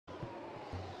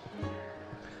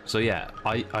So yeah,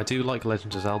 I do like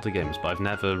Legend of Zelda games, but I've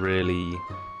never really...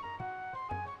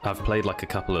 I've played like a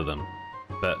couple of them,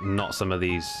 but not some of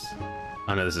these.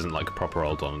 I know this isn't like a proper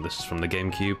old one, this is from the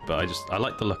GameCube, but I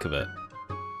like the look of it.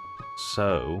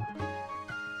 So,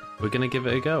 we're gonna give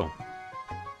it a go.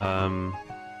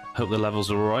 Hope the levels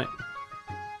are alright.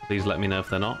 Please let me know if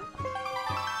they're not.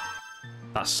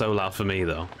 That's so loud for me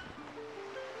though.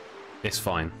 It's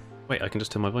fine. Wait, I can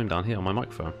just turn my volume down here on my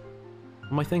microphone.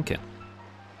 What am I thinking?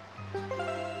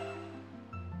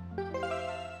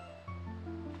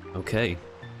 Okay.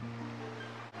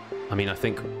 I mean, I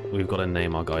think we've got to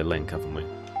name our guy Link, haven't we?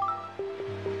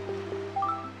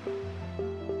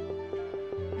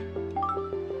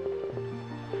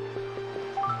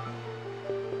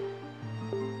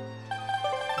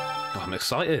 Oh, I'm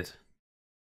excited.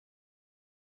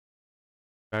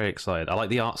 Very excited. I like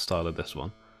the art style of this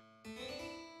one.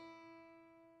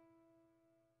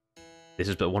 This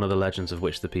is but one of the legends of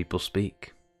which the people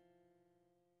speak.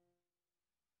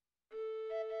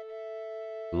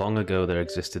 Long ago there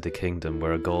existed a kingdom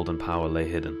where a golden power lay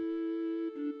hidden.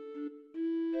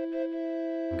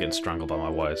 I'm getting strangled by my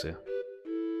wires here.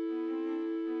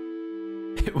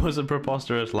 It was a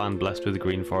preposterous land blessed with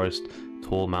green forest,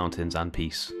 tall mountains and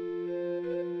peace.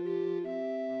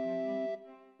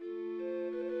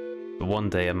 But one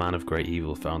day a man of great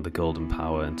evil found the golden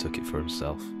power and took it for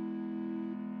himself.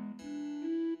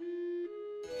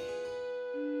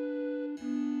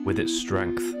 With its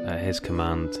strength at his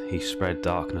command, he spread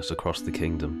darkness across the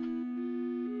kingdom.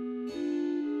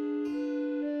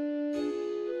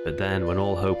 But then, when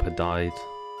all hope had died,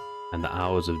 and the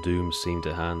hours of doom seemed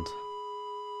at hand...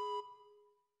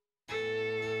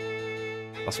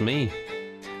 That's me!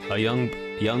 A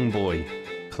young boy,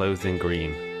 clothed in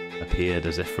green, appeared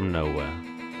as if from nowhere.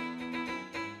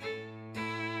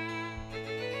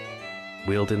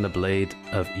 Wielding the blade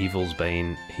of evil's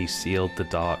bane, he sealed the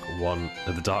dark one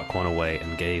away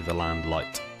and gave the land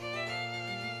light.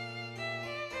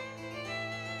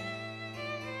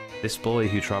 This boy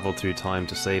who travelled through time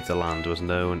to save the land was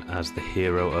known as the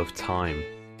Hero of Time.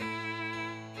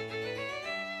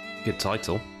 Good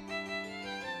title.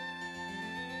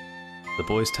 The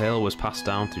boy's tale was passed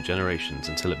down through generations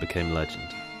until it became legend.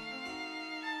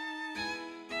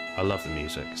 I love the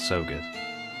music, it's so good.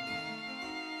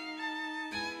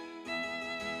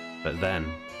 But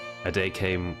then, a day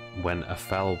came when a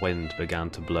fell wind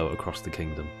began to blow across the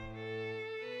kingdom.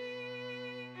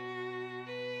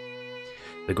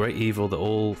 The great evil that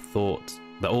all thought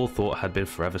had been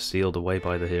forever sealed away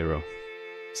by the hero.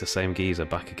 It's the same geezer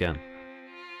back again.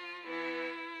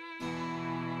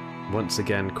 Once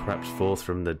again crept forth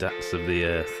from the depths of the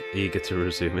earth, eager to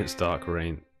resume its dark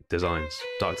designs.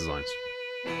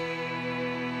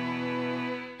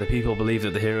 The people believed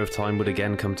that the Hero of Time would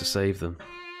again come to save them.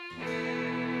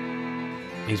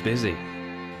 He's busy.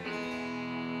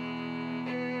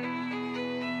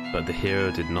 But the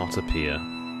hero did not appear.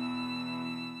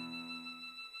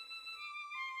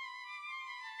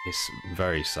 It's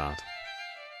very sad.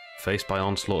 Faced by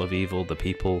onslaught of evil, the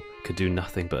people could do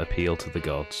nothing but appeal to the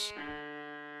gods.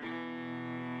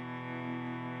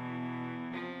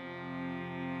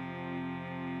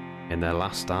 In their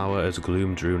last hour, as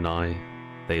gloom drew nigh,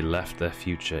 they left their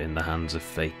future in the hands of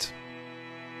fate.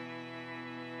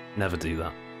 Never do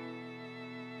that.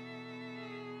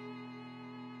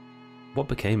 What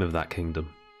became of that kingdom?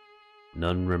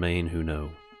 None remain who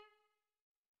know.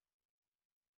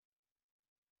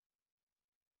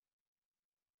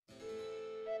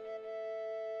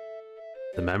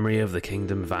 The memory of the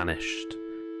kingdom vanished,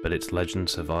 but its legend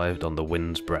survived on the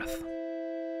wind's breath.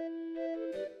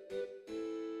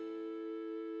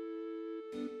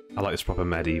 I like this proper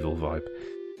medieval vibe.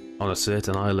 On a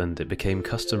certain island, it became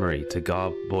customary to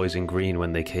garb boys in green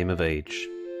when they came of age.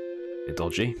 Bit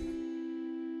dodgy.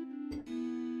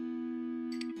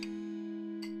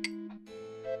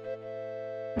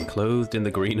 Clothed in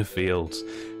the green of fields,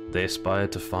 they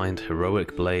aspired to find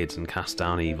heroic blades and cast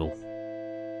down evil.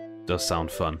 Does sound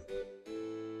fun.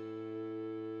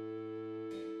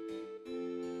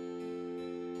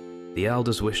 The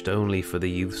elders wished only for the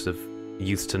youth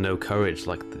to know courage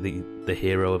like the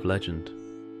hero of legend.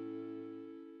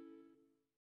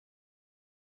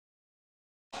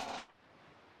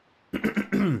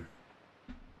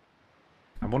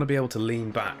 I want to be able to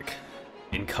lean back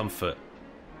in comfort.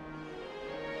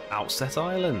 Outset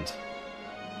Island.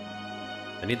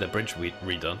 I need the bridge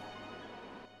redone.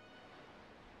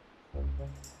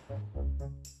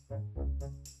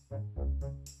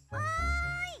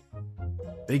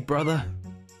 Big brother?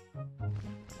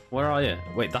 Where are you?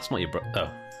 Wait, that's not your brother. Oh,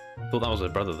 I thought that was her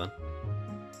brother then.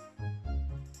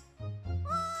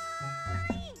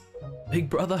 Big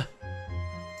brother!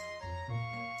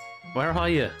 Where are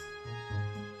you?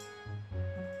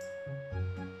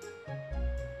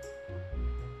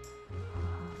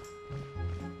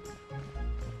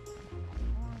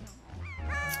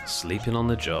 Sleeping on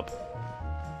the job.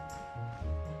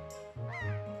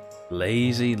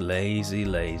 Lazy, lazy,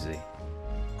 lazy.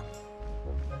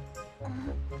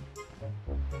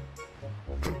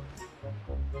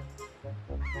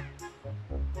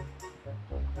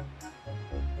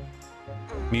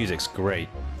 Music's great.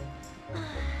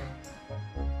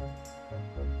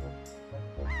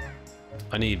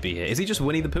 I need to be here. Is he just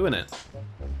Winnie the Pooh in it?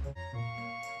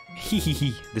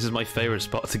 Hehehe. This is my favourite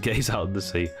spot to gaze out at the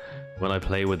sea. When I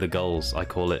play with the gulls, I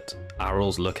call it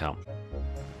Arrol's Lookout.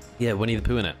 Yeah, Winnie the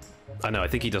Pooh in it. I know, I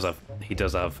think he does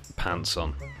have pants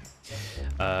on.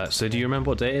 So do you remember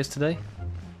what day it is today?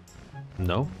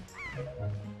 No?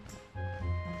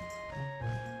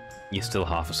 You're still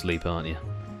half asleep, aren't you?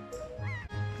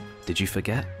 Did you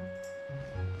forget?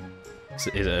 Is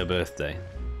it her birthday?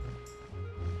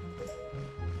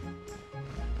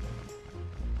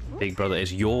 Big brother,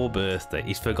 it's your birthday.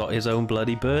 He's forgot his own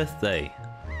bloody birthday.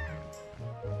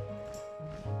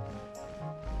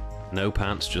 No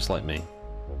pants, just like me.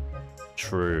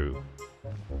 True.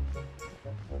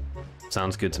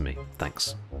 Sounds good to me.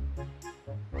 Thanks.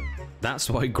 That's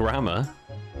why Grandma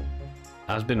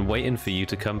has been waiting for you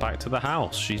to come back to the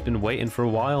house. She's been waiting for a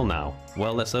while now.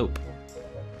 Well, let's hope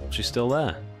she's still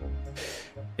there.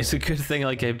 It's a good thing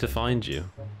I came to find you.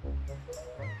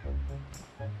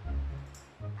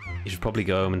 You should probably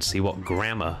go home and see what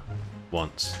Grandma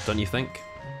wants, don't you think?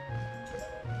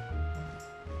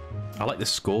 I like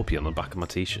this scorpion on the back of my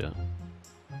t-shirt.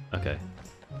 Okay.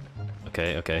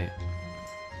 Okay, okay.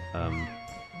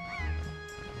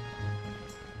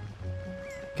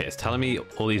 Okay, it's telling me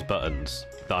all these buttons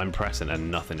that I'm pressing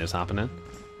and nothing is happening.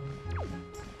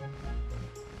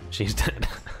 She's dead.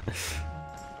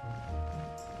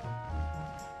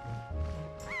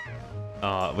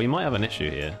 We might have an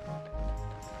issue here.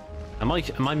 Am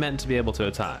I meant to be able to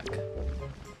attack?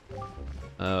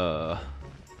 Oh,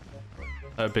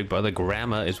 big brother,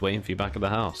 Grandma is waiting for you back at the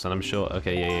house, and I'm sure.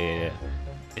 Okay, yeah.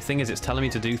 The thing is, it's telling me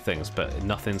to do things, but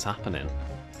nothing's happening.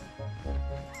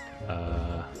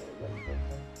 Oh,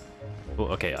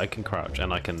 okay, I can crouch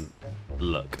and I can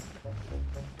look.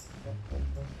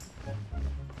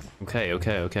 Okay.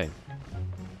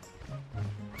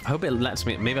 I hope it lets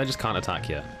me. Maybe I just can't attack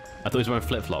yet. I thought he was wearing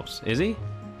flip-flops. Is he?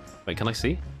 Wait, can I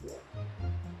see?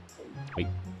 Wait.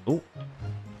 Oh.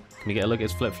 Can you get a look at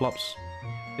his flip-flops?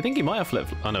 I think he might have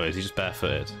flip-flops. Oh no, is he just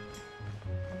barefooted?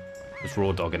 Just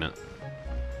raw dogging it.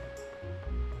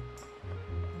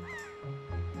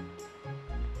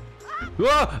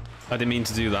 Whoa! I didn't mean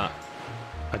to do that.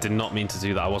 I did not mean to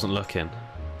do that. I wasn't looking.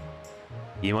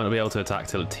 You might not be able to attack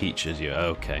till it teaches you.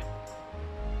 Okay.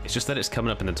 It's just that it's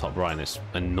coming up in the top right and it's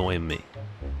annoying me.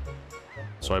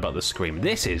 Sorry about the scream.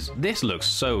 This looks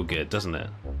so good, doesn't it?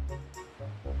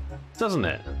 Doesn't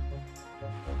it?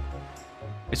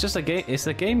 It's just a game. It's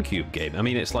a GameCube game. I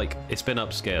mean, it's like it's been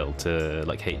upscaled to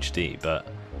like HD, but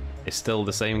it's still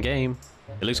the same game.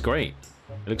 It looks great.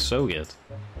 It looks so good.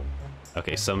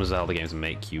 Okay, some Zelda games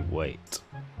make you wait.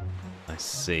 I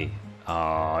see.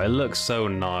 Oh, it looks so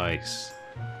nice.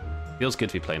 Feels good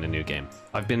to be playing a new game.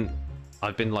 I've been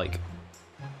like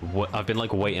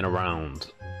waiting around.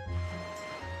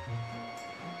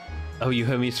 Oh, you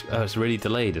heard me? Oh, it's really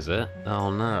delayed, is it?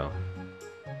 Oh no.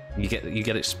 You get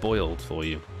it spoiled for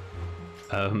you.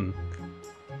 What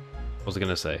was I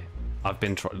gonna say? I've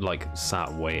been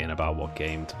sat waiting about what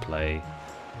game to play,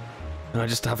 and I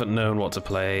just haven't known what to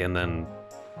play. And then,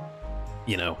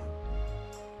 you know,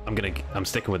 I'm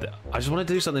sticking with it. I just want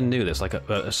to do something new that's like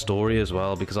a story as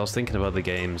well, because I was thinking of other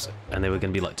games and they were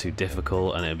gonna be like too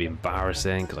difficult and it'd be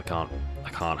embarrassing because I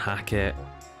can't hack it.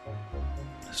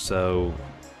 So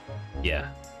yeah,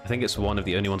 I think it's one of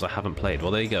the only ones I haven't played.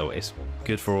 Well, there you go. It's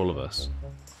good for all of us.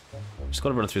 Just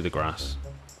gotta run through the grass.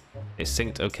 It's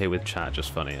synced okay with chat,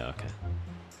 just funny. Okay.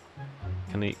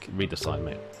 Can you read the sign,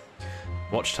 mate?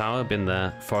 Watchtower, been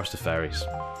there. Forest of Fairies,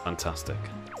 fantastic.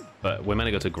 But we're meant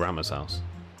to go to Grandma's house.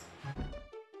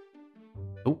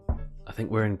 Oh, I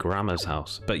think we're in Grandma's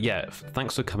house. But yeah,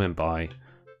 thanks for coming by.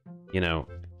 You know,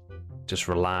 just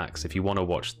relax. If you want to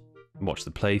watch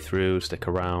the playthrough, stick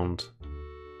around.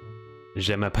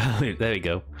 Je m'appelle. There we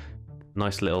go.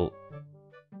 Nice little.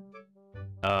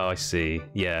 Oh, I see.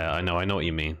 Yeah, I know what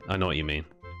you mean. I know what you mean.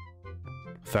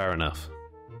 Fair enough.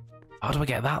 How do I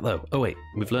get that though? Oh wait,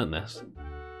 we've learned this.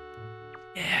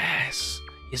 Yes.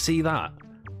 You see that?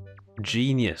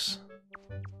 Genius.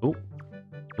 Oh.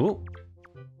 Oh.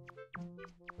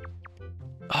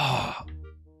 Oh.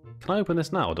 Can I open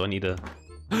this now, or do I need a...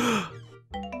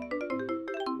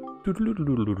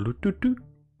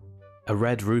 A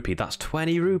red rupee. That's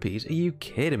 20 rupees? Are you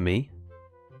kidding me?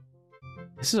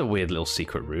 This is a weird little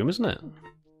secret room, isn't it?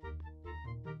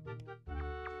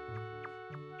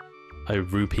 I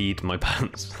rupeed my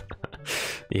pants.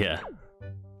 Yeah,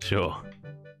 sure.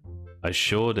 I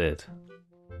sure did.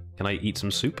 Can I eat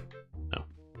some soup? No.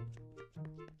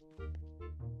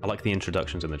 I like the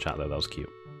introductions in the chat though, that was cute.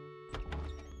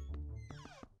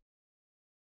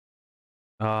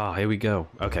 Ah, here we go.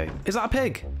 Okay. Is that a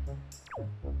pig?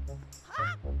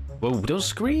 Whoa, don't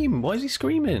scream! Why is he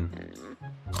screaming?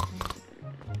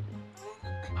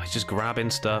 He's just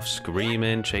grabbing stuff,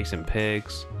 screaming, chasing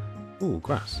pigs. Ooh,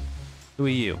 grass. Who are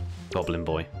you, goblin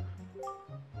boy?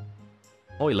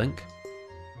 Oi, Link.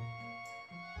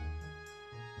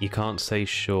 You can't say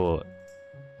sure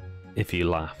if you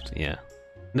laughed, yeah.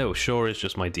 No, sure is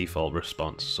just my default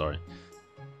response, sorry.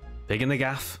 Pig in the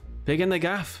gaff. Pig in the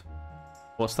gaff.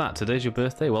 What's that? Today's your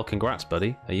birthday? Well, congrats,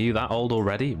 buddy. Are you that old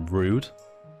already? Rude.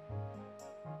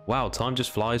 Wow, time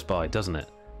just flies by, doesn't it?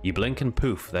 You blink and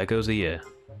poof, there goes a year.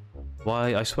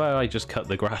 Why, I swear I just cut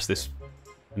the grass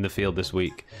in the field this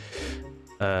week.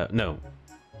 No,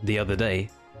 the other day.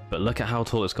 But look at how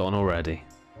tall it's gotten already.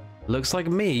 Looks like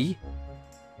me.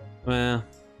 Well,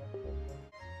 do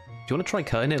you want to try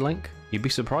cutting it, Link? You'd be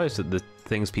surprised at the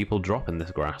things people drop in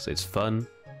this grass. It's fun,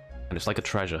 and it's like a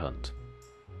treasure hunt.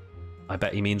 I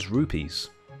bet he means rupees.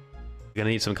 You're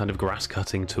gonna need some kind of grass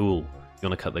cutting tool. You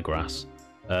want to cut the grass.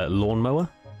 Lawnmower?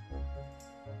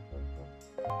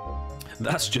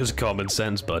 That's just common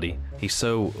sense, buddy. He's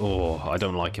so... Oh, I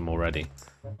don't like him already.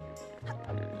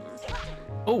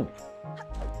 Oh!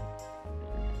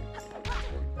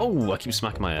 Oh, I keep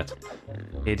smacking my head.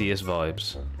 Hideous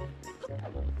vibes.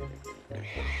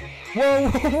 Whoa!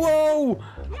 Whoa!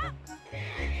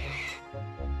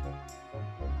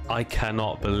 I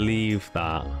cannot believe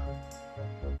that.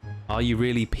 Are you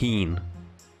really peeing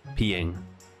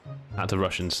at the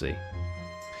Russian Sea?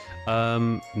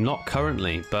 Not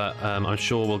currently, but I'm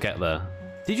sure we'll get there.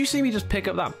 Did you see me just pick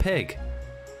up that pig?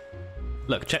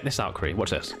 Look, check this out, Kree. Watch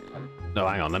this. No,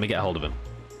 hang on. Let me get a hold of him.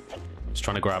 Just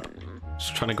trying to grab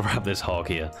this hog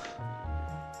here.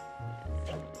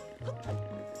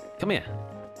 Come here.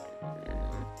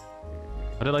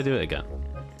 How did I do it again?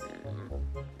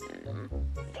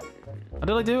 How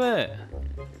did I do it?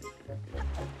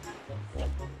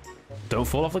 Don't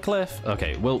fall off the cliff.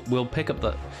 Okay, we'll pick up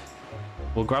the...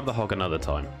 We'll grab the hog another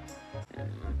time.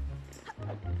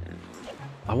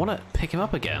 I want to pick him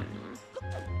up again.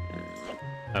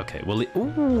 Okay, well...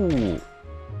 Ooh!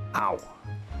 Ow!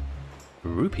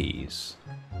 Rupees.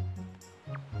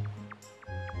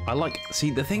 I like...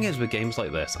 See, the thing is with games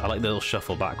like this, I like the little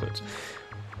shuffle backwards.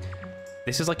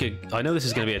 This is like a... I know this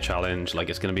is going to be a challenge, like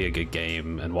it's going to be a good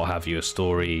game and what have you, a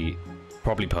story,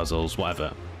 probably puzzles,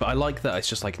 whatever. But I like that it's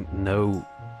just like no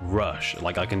rush.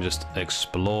 Like I can just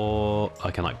explore,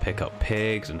 I can like pick up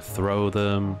pigs and throw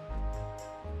them.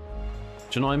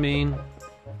 Do you know what I mean?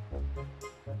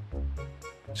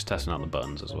 Just testing out the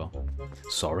buttons as well.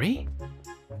 Sorry?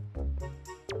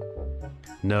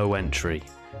 No entry.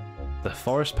 The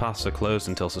forest paths are closed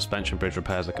until suspension bridge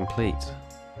repairs are complete.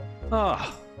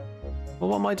 Ah. Well,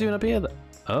 what am I doing up here?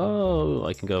 Oh,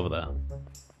 I can go over there.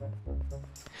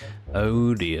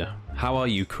 Oh dear. How are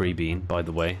you, Creebean, by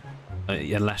the way?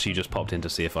 Unless you just popped in to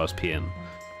see if I was peeing.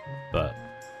 But,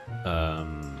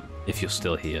 if you're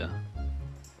still here.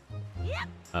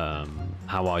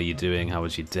 How are you doing? How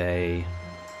was your day?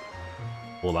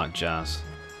 All that jazz.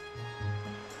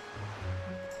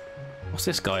 What's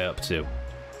this guy up to?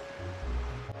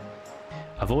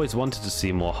 I've always wanted to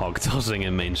see more hog tossing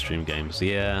in mainstream games.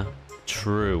 Yeah,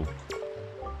 true.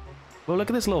 Well, look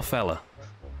at this little fella.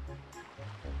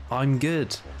 I'm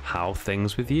good. How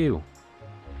things with you?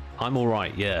 I'm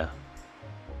alright, yeah.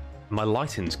 My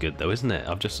lighting's good though, isn't it?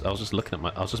 I was just looking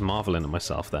at I was just marveling at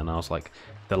myself then. I was like,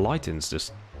 the lighting's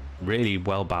just really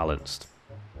well balanced.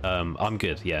 I'm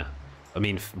good, yeah. I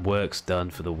mean, work's done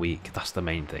for the week. That's the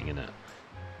main thing, innit?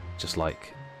 Just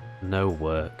like, no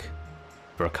work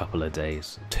for a couple of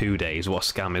days. 2 days, what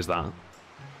scam is that?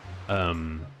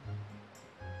 I've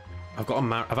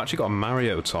actually got a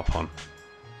Mario top on.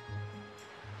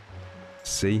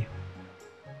 See?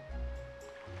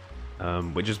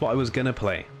 Which is what I was gonna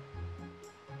play.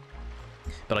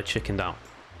 But I chickened out.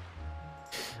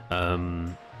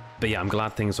 But yeah, I'm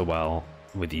glad things are well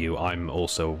with you. I'm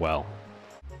also well.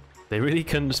 They really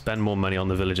couldn't spend more money on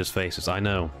the villagers' faces, I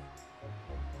know.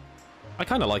 I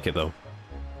kind of like it though.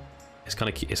 It's kind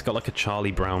of cute. It's got like a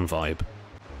Charlie Brown vibe.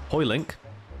 Hoi, Link.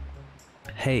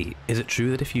 Hey, is it true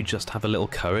that if you just have a little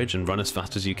courage and run as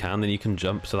fast as you can, then you can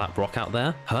jump to that rock out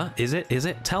there? Huh? Is it? Is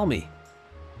it? Tell me.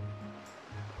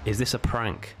 Is this a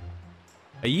prank?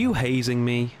 Are you hazing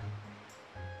me?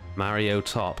 Mario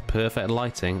top. Perfect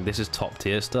lighting. This is top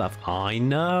tier stuff. I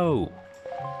know.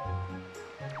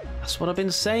 That's what I've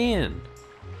been saying.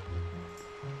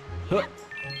 Huh.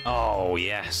 Oh,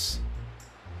 yes.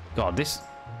 God, this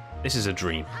is a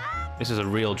dream. This is a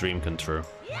real dream come true.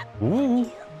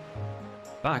 Ooh.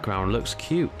 Background looks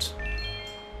cute.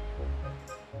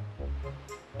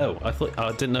 Oh,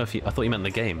 I didn't know if you. I thought you meant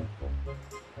the game.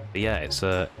 But yeah, it's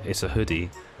a hoodie.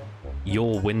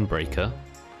 Your windbreaker,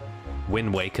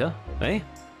 Wind Waker, eh?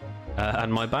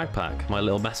 And my backpack, my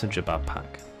little messenger backpack.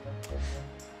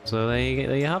 So there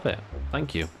you have it.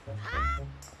 Thank you.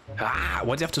 Ah!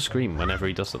 Why do you have to scream whenever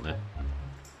he does something?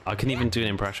 I can even do an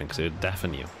impression because it would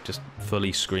deafen you. Just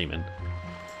fully screaming.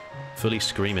 Fully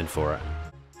screaming for it.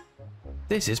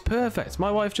 This is perfect. My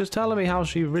wife just telling me how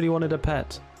she really wanted a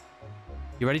pet.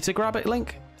 You ready to grab it,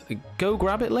 Link? Go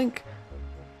grab it, Link?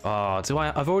 Oh,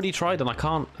 I've already tried and I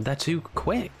can't. They're too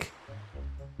quick.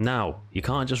 Now, you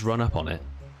can't just run up on it.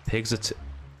 Pigs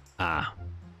are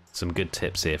some good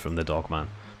tips here from the dog man.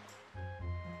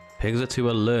 Pigs are too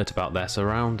alert about their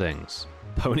surroundings.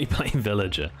 Pony playing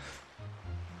villager.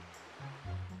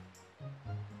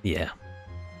 Yeah.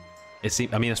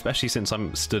 I mean, especially since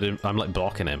I'm like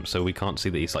blocking him, so we can't see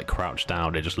that he's like crouched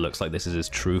down. It just looks like this is his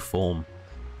true form.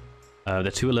 They're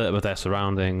too alert with their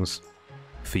surroundings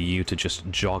for you to just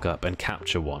jog up and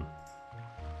capture one.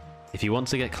 If you want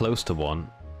to get close to one,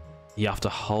 you have to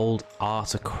hold R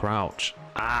to crouch.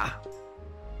 Ah!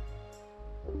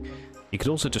 You could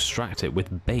also distract it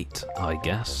with bait, I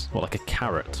guess. Or like a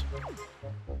carrot.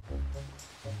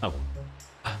 Oh.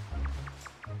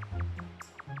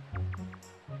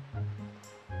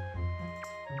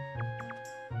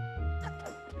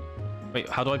 Wait,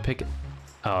 how do I pick it?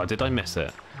 Oh, did I miss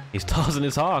it? He's tossing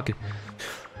his hog.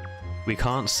 We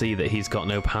can't see that he's got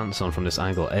no pants on from this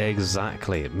angle.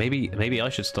 Exactly. Maybe I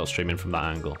should start streaming from that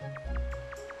angle.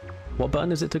 What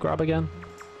button is it to grab again?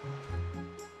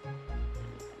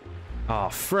 Oh,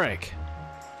 frick.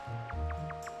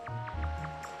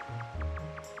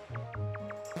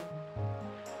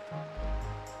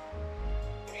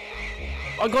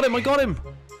 I got him, I got him!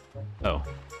 Oh.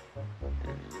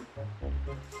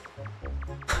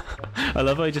 I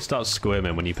love how he just starts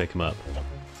squirming when you pick him up.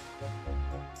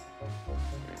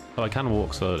 Oh, I can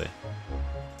walk slowly.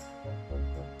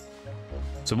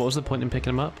 So what was the point in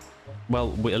picking him up?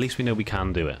 Well, at least we know we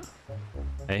can do it.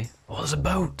 Hey? Oh, there's a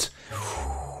boat!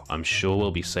 I'm sure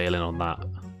we'll be sailing on that.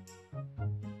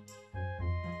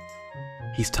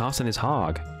 He's tossing his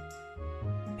hog.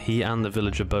 He and the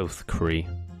villager both, Cree.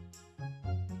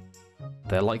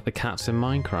 They're like the cats in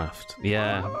Minecraft.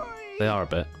 Yeah, they are a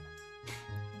bit.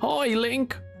 Hi,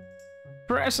 Link!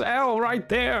 Press L right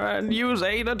there and use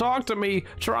A to talk to me.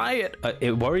 Try it.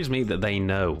 It worries me that they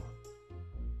know.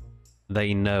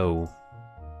 They know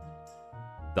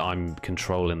that I'm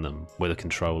controlling them with a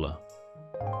controller.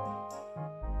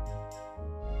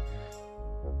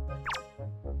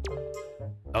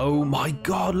 Oh my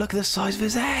god, look at the size of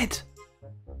his head!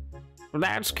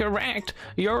 That's correct.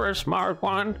 You're a smart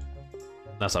one.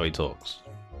 That's how he talks.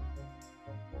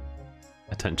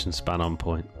 Attention span on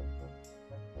point.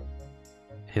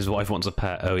 His wife wants a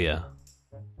pet. Oh yeah.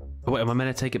 Oh, wait, am I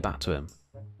meant to take it back to him?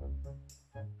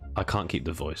 I can't keep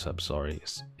the voice up, sorry.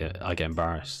 I get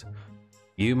embarrassed.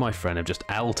 You, my friend, have just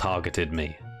L-targeted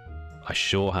me. I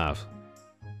sure have.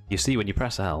 You see, when you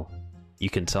press L, you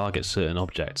can target certain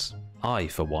objects. I,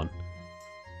 for one,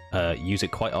 use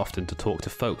it quite often to talk to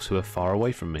folks who are far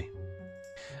away from me.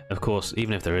 Of course,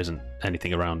 even if there isn't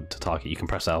anything around to target, you can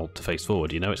press L to face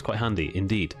forward. You know, it's quite handy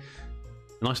indeed.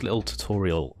 Nice little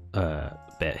tutorial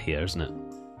bit here, isn't it?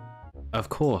 Of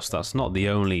course, that's not the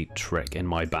only trick in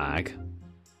my bag.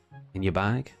 In your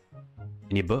bag?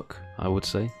 In your book, I would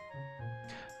say.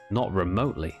 Not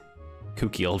remotely.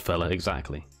 Kooky old fella,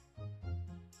 exactly.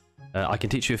 I can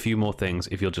teach you a few more things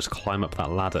if you'll just climb up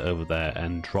that ladder over there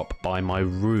and drop by my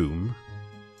room.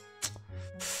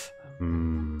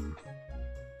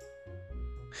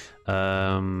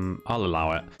 I'll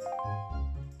allow it.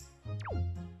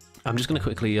 I'm just going to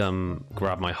quickly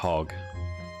grab my hog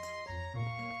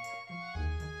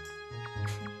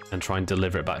and try and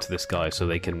deliver it back to this guy so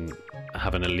they can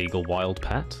have an illegal wild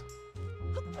pet.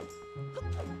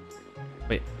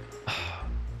 Wait.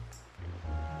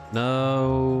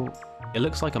 No. It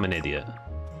looks like I'm an idiot.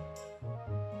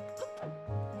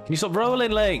 Can you stop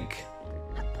rolling, Link?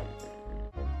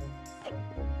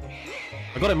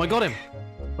 I got him, I got him.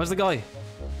 Where's the guy?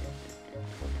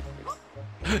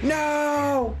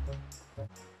 No!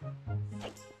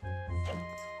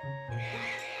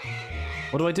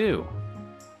 What do I do?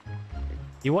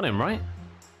 You want him, right?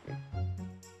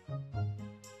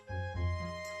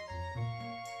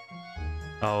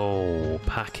 Oh,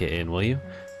 pack it in, will you?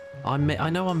 I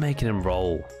know I'm making him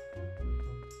roll.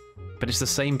 But it's the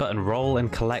same button. Roll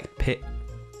and collect pit.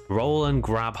 Roll and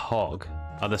grab hog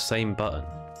are the same button.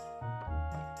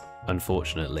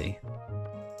 Unfortunately.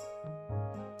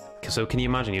 So can you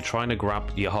imagine you're trying to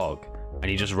grab your hog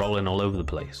and you're just rolling all over the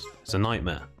place? It's a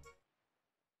nightmare.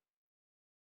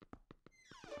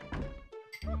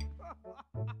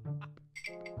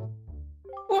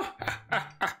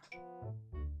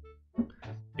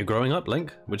 You're growing up,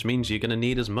 Link, which means you're going to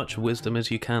need as much wisdom as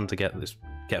you can to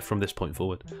get from this point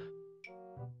forward.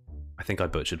 I think I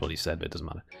butchered what he said, but it doesn't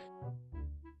matter.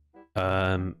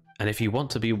 And if you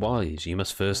want to be wise, you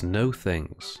must first know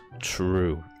things.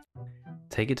 True.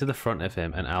 Take it to the front of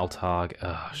him and I'll target.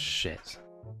 Oh, shit.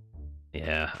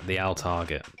 Yeah, the I'll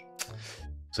target.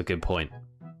 It's a good point.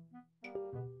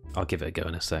 I'll give it a go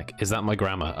in a sec. Is that my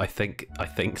grammar? I think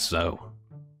so.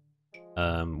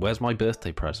 Where's my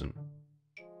birthday present?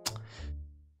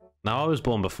 Now, I was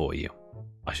born before you.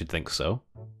 I should think so.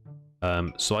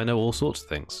 So I know all sorts of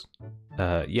things.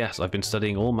 Yes, I've been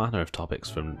studying all manner of topics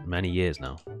for many years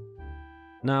now.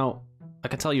 Now, I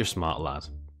can tell you're a smart lad.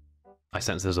 I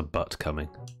sense there's a but coming.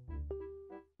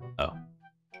 Oh.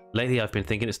 Lately I've been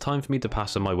thinking it's time for me to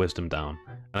pass on my wisdom down,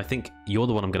 and I think you're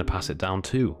the one I'm going to pass it down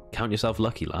to. Count yourself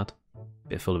lucky, lad.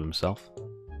 Bit full of himself.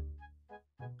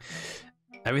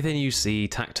 Everything you see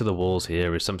tacked to the walls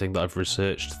here is something that I've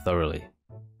researched thoroughly.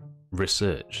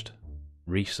 Researched.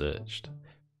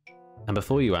 And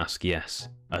before you ask, yes,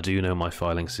 I do know my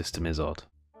filing system is odd.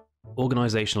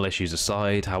 Organisational issues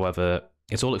aside, however,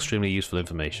 it's all extremely useful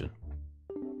information.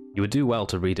 You would do well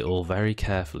to read it all very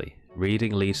carefully.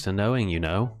 Reading leads to knowing, you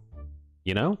know.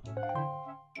 You know?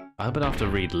 I'm gonna have to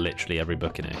read literally every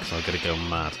book in it, because I'm gonna go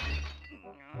mad.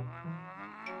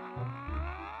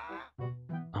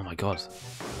 Oh my god.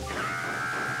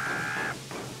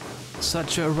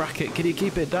 Such a racket, can you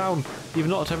keep it down? You've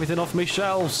knocked everything off me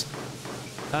shelves!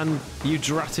 And you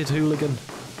dratted hooligan.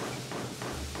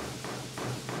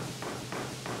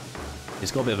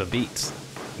 He's got a bit of a beat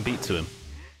to him.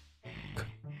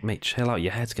 Mate, chill out,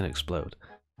 your head's gonna explode.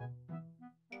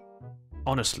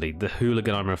 Honestly, the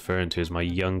hooligan I'm referring to is my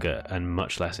younger and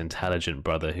much less intelligent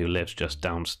brother who lives just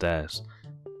downstairs.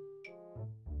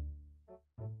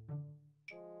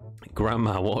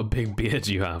 Grandma, what a big beard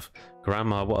you have.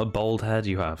 Grandma, what a bald head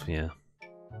you have. Yeah.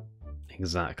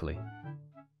 Exactly.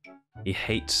 He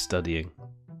hates studying.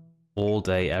 All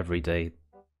day, every day.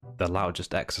 The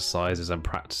loudest exercises and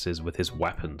practices with his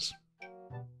weapons.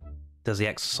 Does he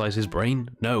exercise his brain?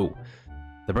 No.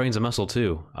 The brain's a muscle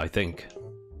too, I think.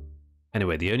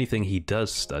 Anyway, the only thing he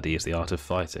does study is the art of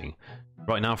fighting.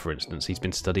 Right now, for instance, he's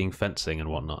been studying fencing and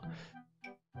whatnot.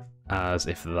 As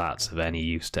if that's of any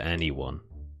use to anyone.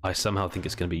 I somehow think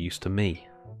it's going to be use to me.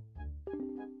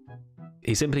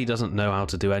 He simply doesn't know how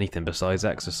to do anything besides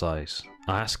exercise.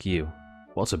 I ask you,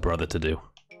 what's a brother to do?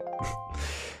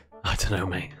 I don't know,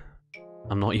 mate.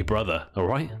 I'm not your brother,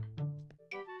 alright?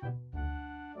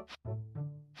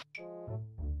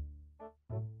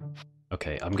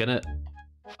 Okay, I'm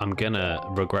gonna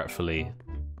regretfully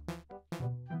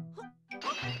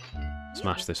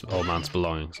smash this old man's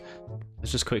belongings.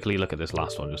 Let's just quickly look at this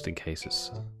last one, just in case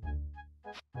it's...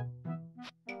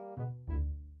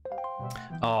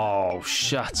 Oh,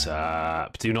 shut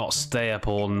up. Do not stay up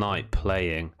all night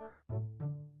playing.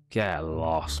 Get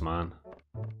lost, man.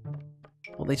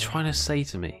 What are they trying to say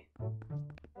to me?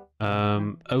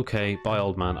 Okay, bye,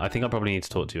 old man. I think I probably need to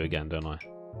talk to you again, don't I?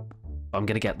 I'm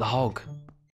gonna get the hog.